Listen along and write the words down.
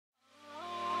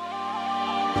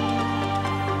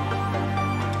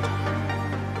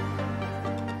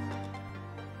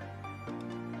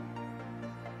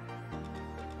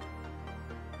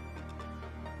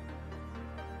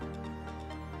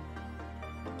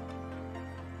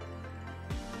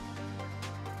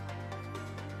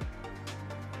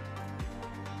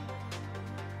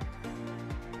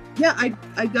Yeah,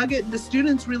 I dug it. The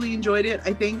students really enjoyed it,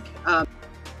 I think.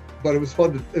 But it was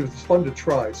fun to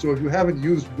try. So if you haven't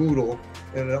used Moodle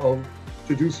and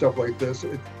to do stuff like this,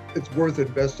 it's worth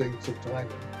investing some time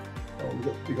in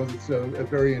because it's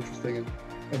very interesting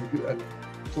and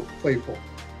playful.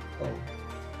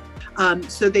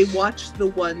 So they watched the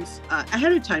ones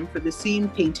ahead of time for the scene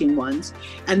painting ones,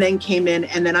 and then came in,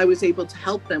 and then I was able to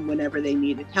help them whenever they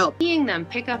needed help. Seeing them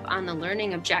pick up on the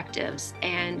learning objectives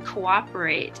and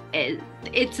cooperate,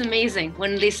 it's amazing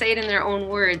when they say it in their own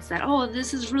words that, oh,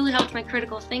 this has really helped my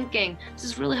critical thinking, this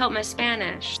has really helped my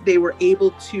Spanish. They were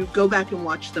able to go back and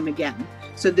watch them again.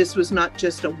 So this was not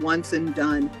just a once and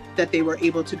done, that they were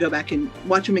able to go back and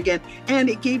watch them again. And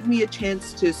it gave me a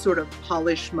chance to sort of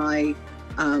polish my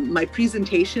my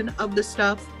presentation of the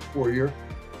stuff. We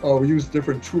use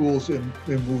different tools in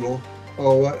Moodle.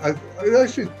 I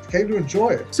actually came to enjoy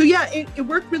it. So yeah, it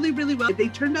worked really, really well. They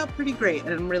turned out pretty great,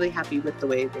 and I'm really happy with the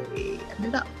way they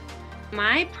ended up.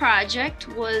 My project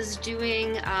was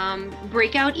doing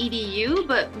Breakout EDU,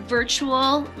 but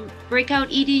virtual Breakout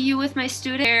EDU with my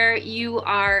student, where you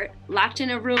are locked in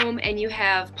a room and you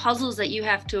have puzzles that you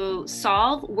have to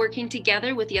solve, working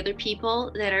together with the other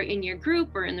people that are in your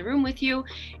group or in the room with you,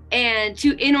 and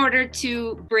in order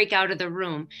to break out of the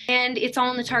room. And it's all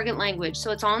in the target language,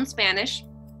 so it's all in Spanish.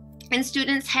 And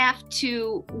students have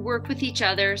to work with each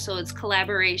other, so it's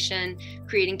collaboration,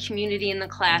 creating community in the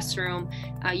classroom,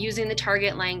 using the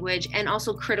target language, and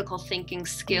also critical thinking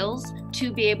skills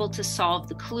to be able to solve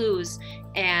the clues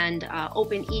and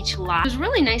open each lock. It was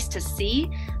really nice to see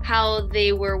how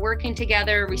they were working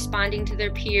together, responding to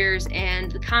their peers, and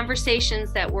the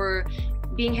conversations that were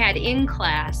being had in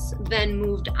class then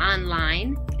moved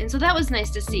online. And so that was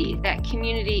nice to see, that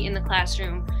community in the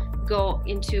classroom go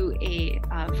into a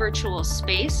virtual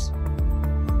space.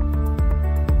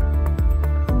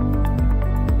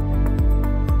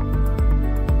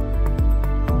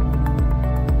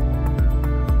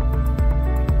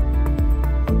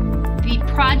 The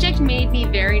project made me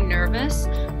very nervous,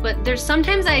 but there's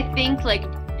sometimes I think like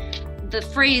the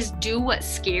phrase "do what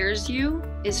scares you"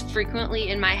 is frequently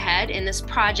in my head, and this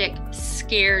project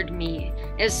scared me,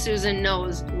 as Susan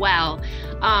knows well.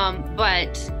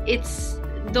 But it's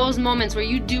those moments where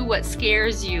you do what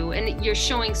scares you and you're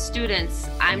showing students,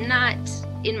 I'm not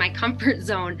in my comfort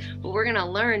zone, but we're gonna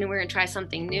learn and we're gonna try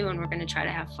something new and we're gonna try to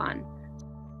have fun.